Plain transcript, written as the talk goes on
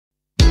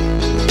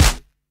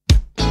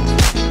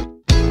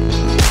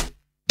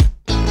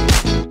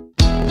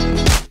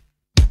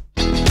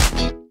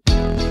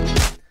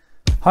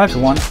Hi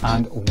everyone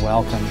and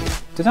welcome.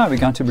 Today we're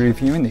going to be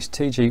reviewing this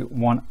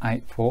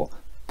TG-184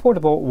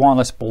 portable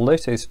wireless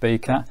Bluetooth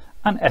speaker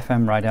and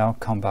FM radio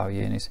combo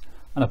unit.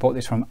 And I bought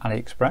this from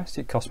AliExpress.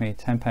 It cost me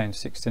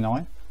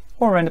 £10.69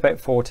 or around about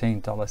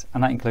 $14,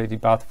 and that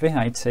included both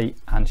VAT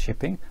and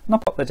shipping. And I'll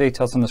pop the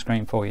details on the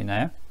screen for you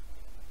now.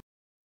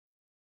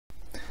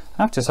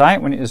 I have to say,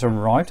 when it has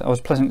arrived, I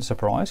was pleasantly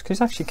surprised because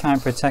it actually came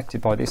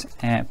protected by this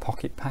air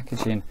pocket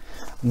packaging.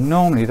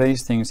 Normally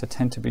these things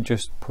tend to be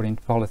just put in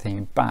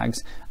polythene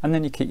bags, and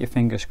then you keep your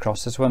fingers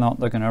crossed as whether or not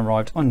they're going to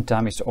arrive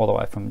undamaged all the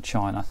way from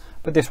China.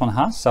 But this one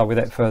has, so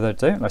without further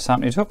ado, let's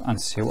open it up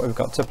and see what we've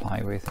got to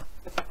play with.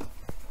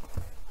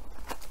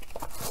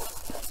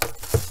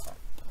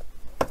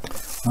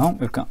 Well,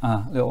 we've got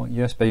a little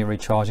USB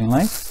recharging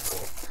lead,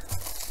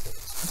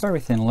 a very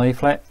thin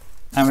leaflet,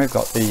 and we've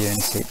got the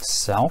unit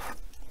itself.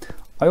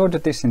 I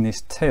ordered this in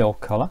this teal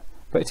colour,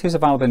 but it is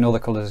available in other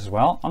colours as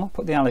well, and I'll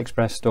put the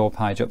AliExpress store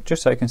page up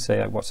just so you can see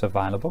what's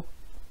available.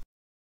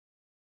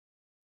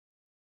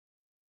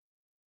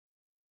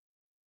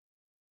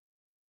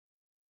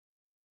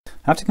 I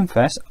have to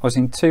confess, I was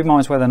in two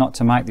minds whether or not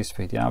to make this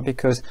video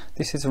because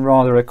this is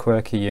rather a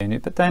quirky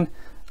unit, but then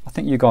I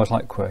think you guys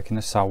like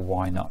quirkiness, so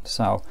why not?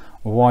 So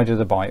why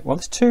did I buy it? Well,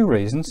 there's two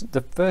reasons.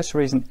 The first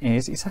reason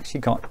is it's actually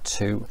got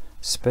two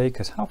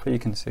speakers. Hopefully you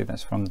can see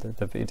this from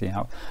the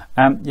video.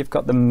 You've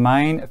got the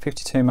main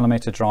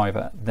 52mm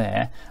driver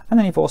there, and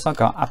then you've also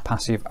got a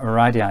passive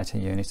radiator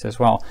unit as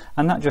well,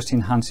 and that just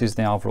enhances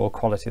the overall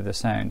quality of the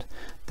sound.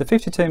 The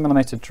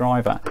 52mm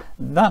driver,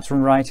 that's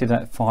rated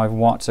at 5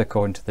 watts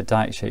according to the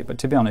datasheet, but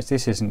to be honest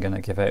this isn't going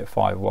to give out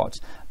 5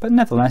 watts, but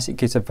nevertheless it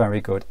gives a very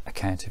good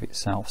account of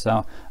itself.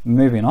 So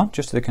moving on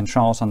just to the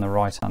controls on the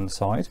right hand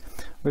side,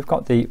 we've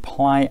got the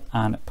play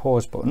and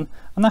pause button,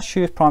 and that's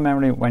used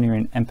primarily when you're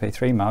in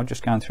MP3 mode,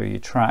 just going through your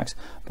tracks,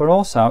 but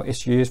also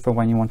it's used for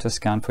when you want to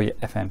scan for your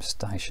FM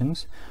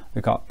stations.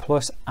 We've got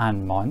plus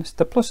and minus.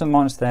 The plus and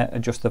minus there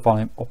adjust the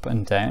volume up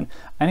and down,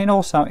 and it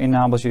also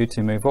enables you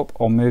to move up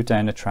or move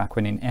down a track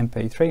when in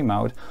MP3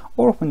 mode,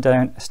 or up and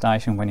down a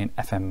station when in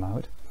FM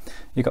mode.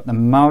 You've got the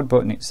mode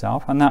button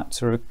itself, and that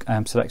sort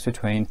of selects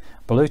between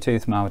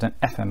Bluetooth mode and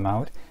FM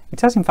mode.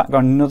 It has in fact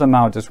got another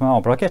mode as well,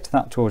 but I'll get to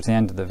that towards the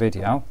end of the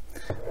video.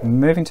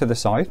 Moving to the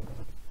side,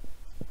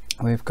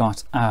 we've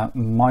got a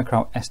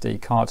micro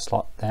SD card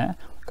slot there.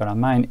 We've got our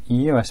main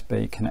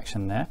USB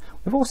connection there.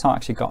 We've also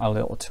actually got a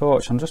little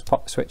torch, and just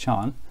pop the switch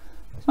on.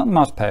 It's not the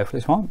most powerful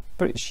this one,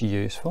 but it's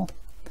useful.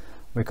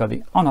 We've got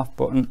the on off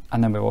button,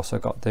 and then we've also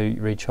got the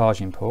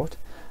recharging port.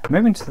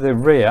 Moving to the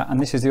rear, and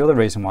this is the other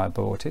reason why I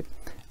bought it,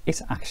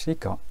 it's actually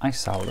got a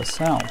solar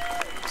cell.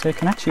 So you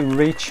can actually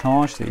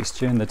recharge these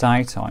during the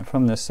daytime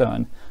from the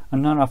sun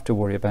and not have to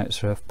worry about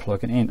sort of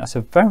plugging in. That's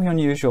a very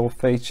unusual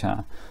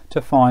feature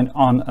to find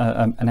on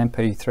an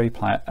MP3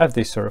 player of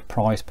this sort of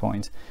price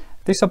point.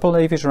 This I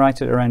believe is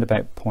rated around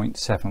about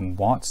 0.7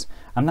 watts,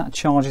 and that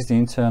charges the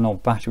internal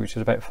battery, which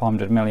is about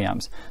 500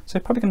 milliamps. So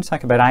it's probably going to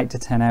take about 8 to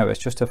 10 hours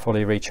just to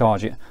fully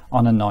recharge it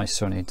on a nice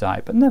sunny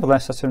day, but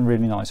nevertheless that's a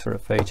really nice sort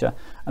of feature.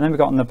 And then we've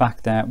got on the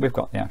back there, we've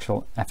got the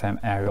actual FM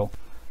aerial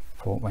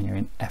for when you're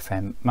in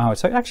FM mode.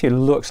 So it actually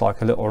looks like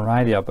a little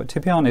radio, but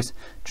to be honest,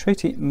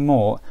 treat it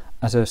more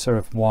as a sort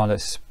of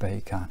wireless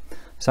speaker.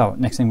 So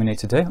next thing we need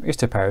to do is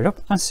to pair it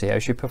up and see how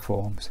she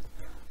performs.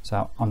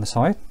 So on the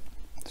side,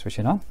 switch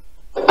it on.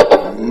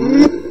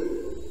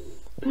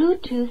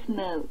 Bluetooth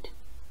mode.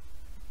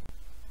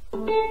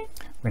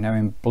 We're now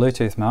in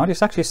Bluetooth mode.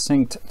 It's actually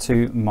synced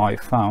to my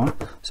phone.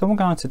 So what I'm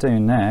going to do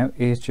now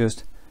is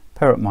just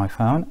pair up my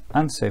phone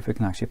and see if we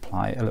can actually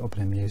play a little bit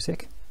of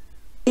music.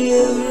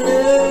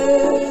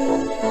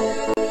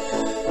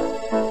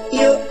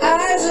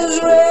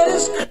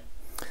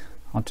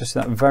 I'll just do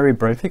that very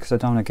briefly because I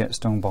don't want to get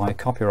stung by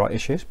copyright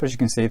issues, but as you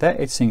can see there,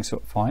 it syncs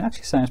up fine. It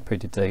actually sounds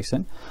pretty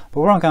decent.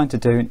 But what I'm going to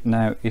do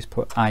now is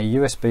put a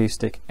USB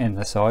stick in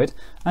the side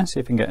and see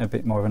if we can get a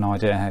bit more of an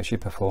idea how she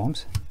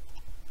performs.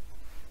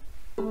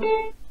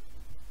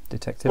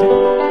 Detected it.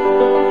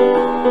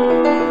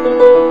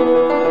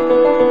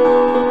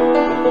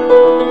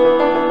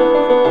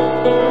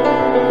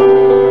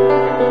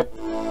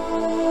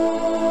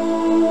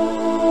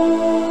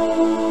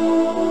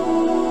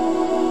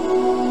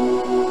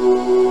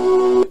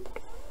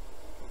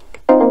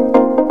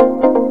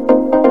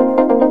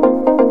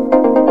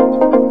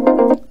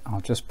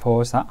 Just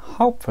pause that.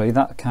 Hopefully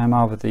that came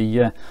over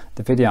the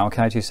video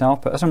okay to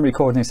yourself, but as I'm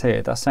recording this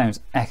here, that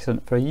sounds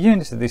excellent for a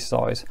unit of this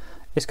size.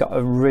 It's got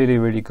a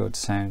really good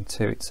sound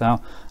to it.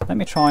 So let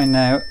me try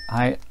now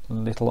a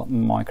little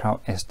micro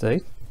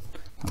SD.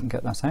 I can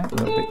get that out a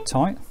little bit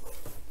tight.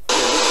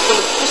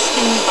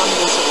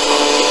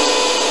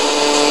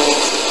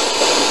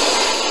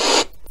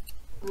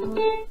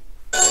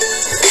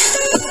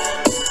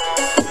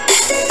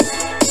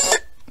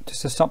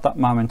 To stop that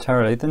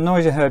momentarily, the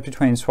noise you heard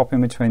between swapping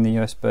between the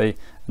USB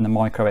and the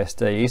micro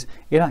SDs,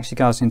 it actually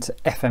goes into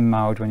FM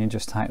mode when you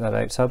just take that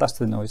out, so that's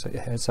the noise that you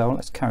heard. So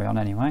let's carry on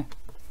anyway.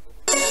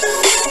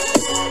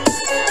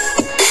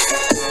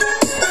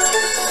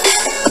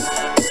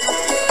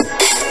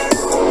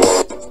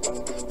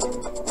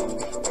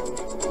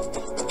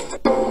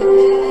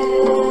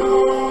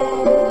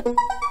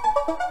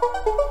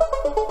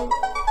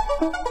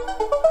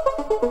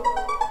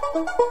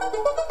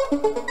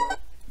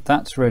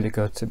 that's really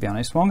good, to be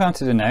honest. What I'm going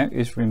to do now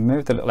is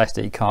remove the little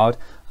SD card,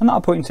 and that'll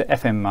put into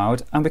FM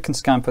mode, and we can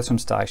scan for some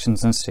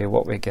stations and see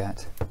what we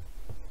get.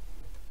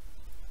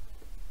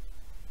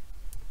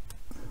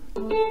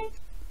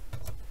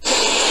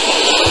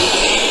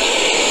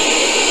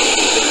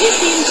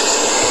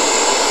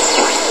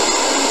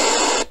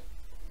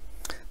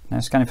 Now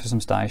scanning for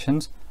some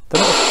stations. The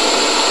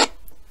little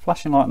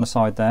flashing light on the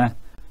side there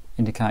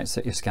indicates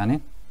that you're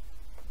scanning.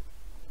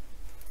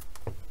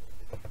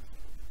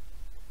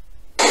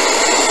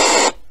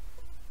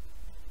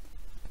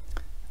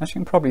 As you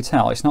can probably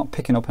tell, it's not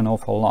picking up an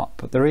awful lot,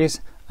 but there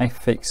is a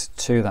fix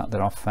to that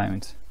I've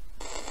found.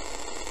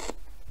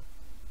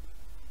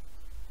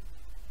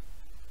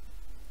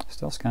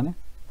 Still scanning.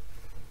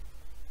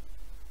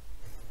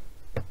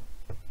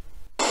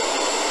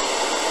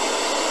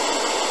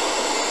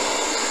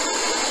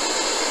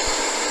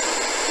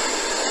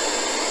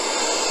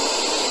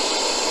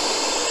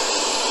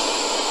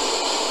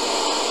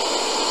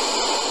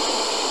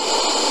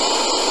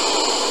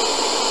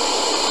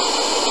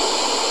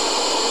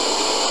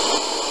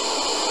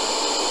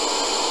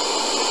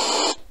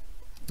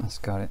 That's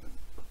got it.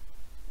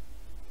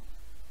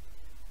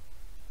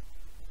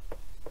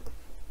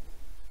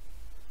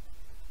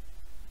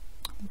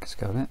 It's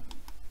got it.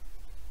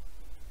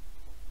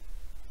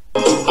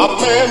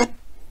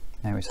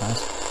 There it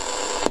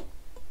says.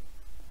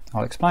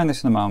 I'll explain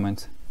this in a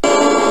moment.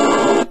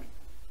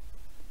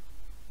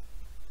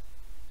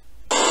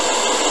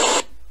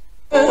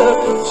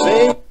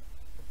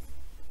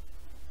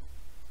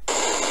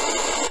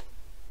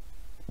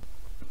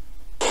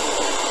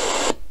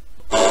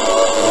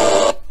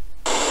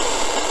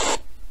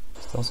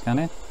 Still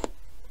scanning.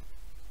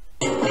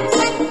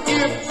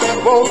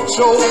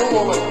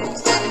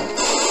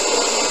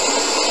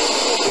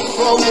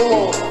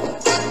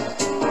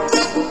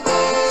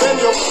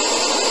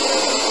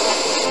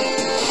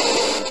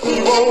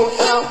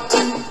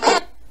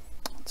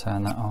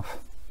 Turn that off.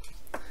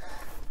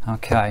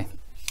 Okay,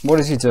 what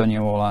has he done,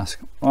 you all ask?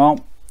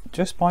 Well,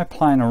 just by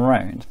playing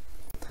around,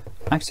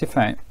 I actually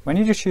found when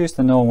you just use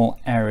the normal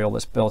aerial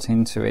that's built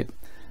into it,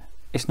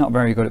 it's not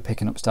very good at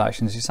picking up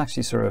stations. It's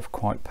actually sort of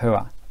quite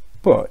poor.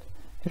 But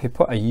if you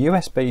put a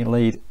USB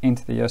lead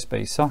into the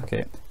USB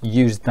socket,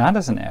 use that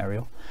as an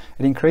aerial,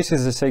 it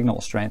increases the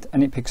signal strength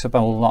and it picks up a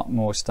lot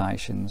more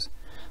stations.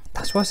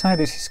 That's why I say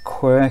this is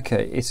quirky.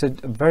 It's a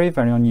very,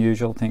 very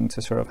unusual thing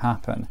to sort of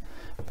happen,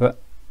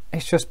 but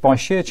it's just by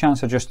sheer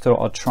chance I just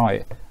thought I'd try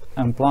it,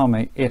 and blow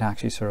me, it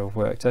actually sort of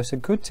worked. So it's a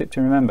good tip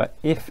to remember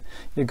if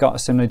you've got a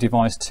similar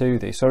device to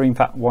this, or in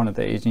fact one of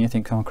these, and you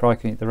think, oh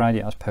crikey, the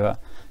radio's poor,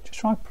 just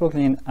try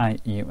plugging in a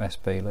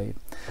USB lead.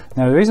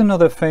 Now there is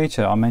another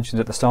feature I mentioned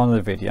at the start of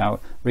the video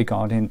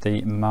regarding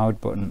the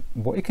mode button.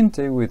 What you can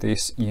do with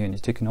this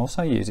unit, you can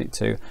also use it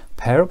to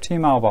pair up to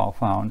your mobile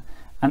phone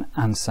and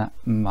answer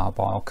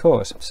mobile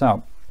calls.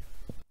 So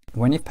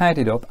when you've paired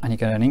it up and you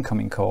get an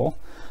incoming call,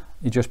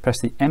 you just press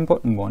the M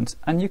button once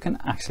and you can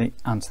actually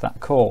answer that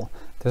call.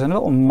 There's a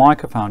little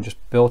microphone just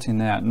built in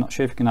there. I'm not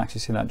sure if you can actually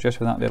see that just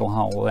with that little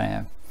hole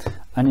there.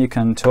 And you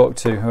can talk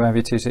to whoever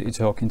it is that you're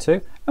talking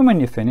to, and when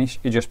you finish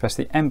you just press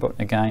the M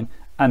button again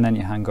and then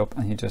you hang up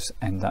and you just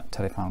end that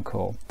telephone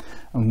call.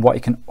 And what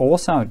you can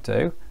also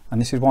do, and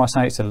this is why I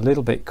say it's a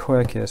little bit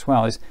quirky as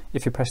well, is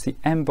if you press the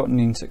M button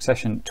in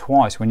succession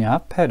twice when you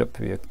have paired up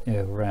your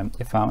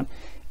phone,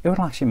 it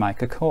will actually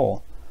make a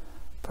call.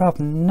 But I've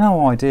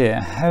no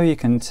idea how you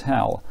can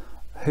tell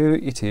who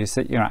it is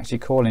that you're actually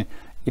calling.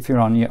 If you're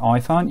on your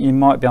iPhone, you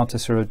might be able to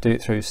sort of do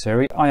it through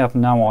Siri. I have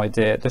no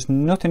idea. There's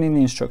nothing in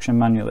the instruction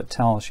manual that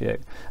tells you.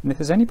 And if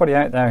there's anybody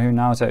out there who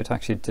knows how to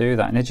actually do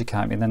that and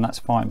educate me, then that's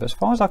fine. But as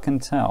far as I can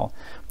tell,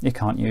 you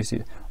can't use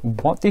it.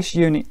 What this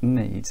unit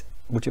needs,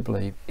 would you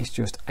believe, is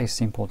just a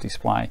simple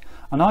display.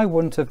 And I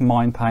wouldn't have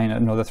mind paying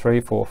another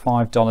 $3, $4,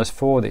 $5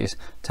 for this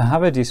to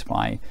have a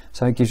display,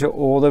 so it gives you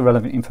all the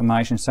relevant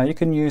information, so you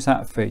can use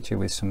that feature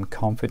with some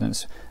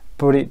confidence.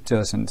 But it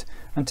doesn't.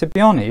 And to be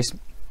honest,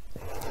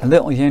 a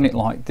little unit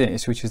like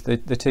this, which is the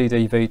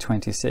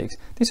TG-184,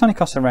 this only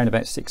costs around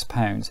about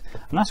 £6,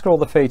 and that's got all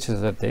the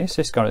features of this.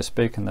 It's got a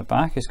speaker in the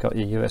back, it's got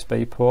your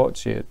USB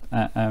ports, your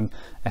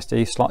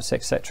SD slots,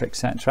 etc,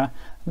 etc.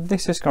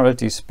 This has got a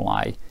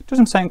display. It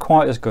doesn't sound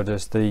quite as good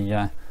as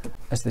the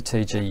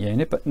TG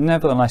unit, but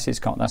nevertheless it's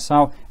got that.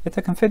 So if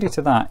they can fit it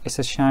to that, it's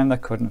a shame they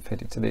couldn't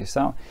fit it to this.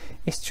 So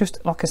it's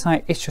just, like I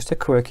say, it's just a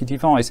quirky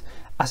device.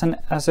 As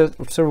a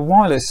sort of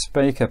wireless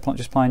speaker,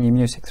 just playing your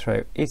music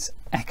through, it's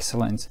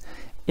excellent.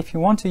 If you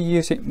want to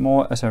use it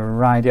more as a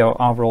radio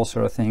overall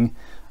sort of thing,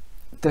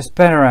 there's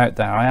better out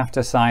there, I have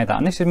to say that.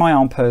 And this is my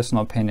own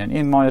personal opinion.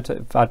 In my,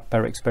 I've had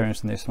better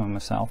experience than this one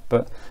myself.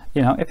 But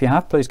you know, if you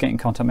have, please get in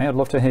contact with me. I'd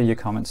love to hear your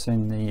comments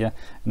in the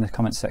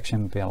comments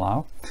section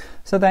below.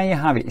 So there you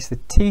have it. It's the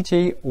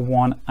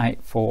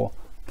TG-184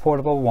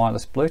 portable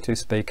wireless Bluetooth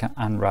speaker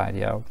and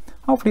radio.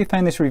 Hopefully you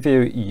found this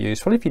review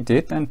useful. If you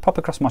did, then pop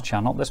across my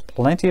channel. There's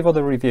plenty of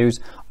other reviews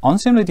on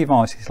similar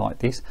devices like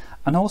this,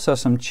 and also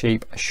some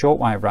cheap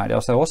shortwave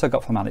radios I also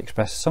got from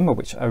AliExpress, some of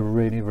which are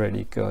really,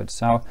 really good.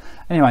 So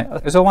anyway,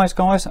 as always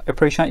guys, I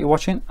appreciate you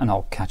watching, and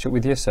I'll catch up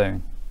with you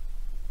soon.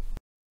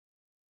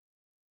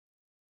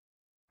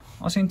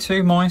 I was in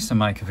two minds to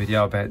make a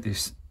video about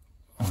this,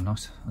 or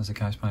not, as the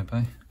case may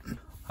be.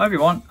 Hi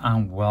everyone,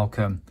 and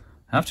welcome.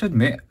 I have to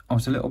admit, I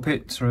was a little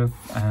bit sort of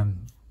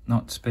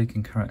not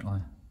speaking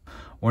correctly.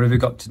 What have we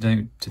got to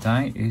do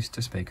today is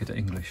to speak at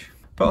English.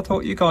 But I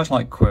thought you guys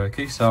like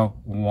Quirky, so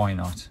why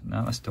not?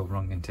 No, that's still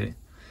wrong, isn't it?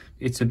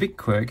 It's a bit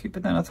quirky,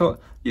 but then I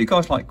thought you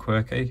guys like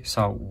Quirky,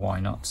 so why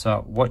not?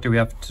 So what do we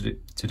have to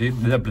do?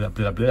 Blah, blah,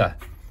 blah, blah.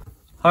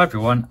 Hi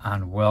everyone,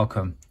 and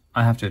welcome.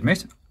 I have to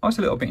admit, I was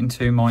a little bit in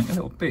two minds, I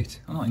like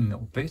a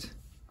little bit.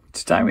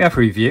 Today we have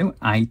a review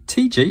a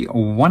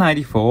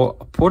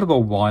TG-184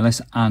 portable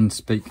wireless and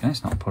speaker.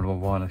 It's not portable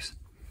wireless.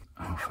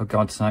 Oh, for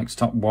God's sake,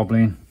 stop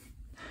wobbling.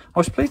 I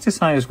was pleased to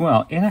say as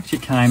well, it actually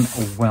came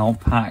well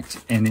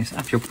packed in this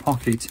actual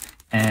pocket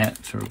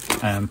sort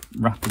of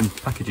wrapping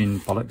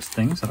packaging bollocks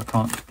things that I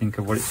can't think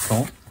of what it's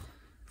called.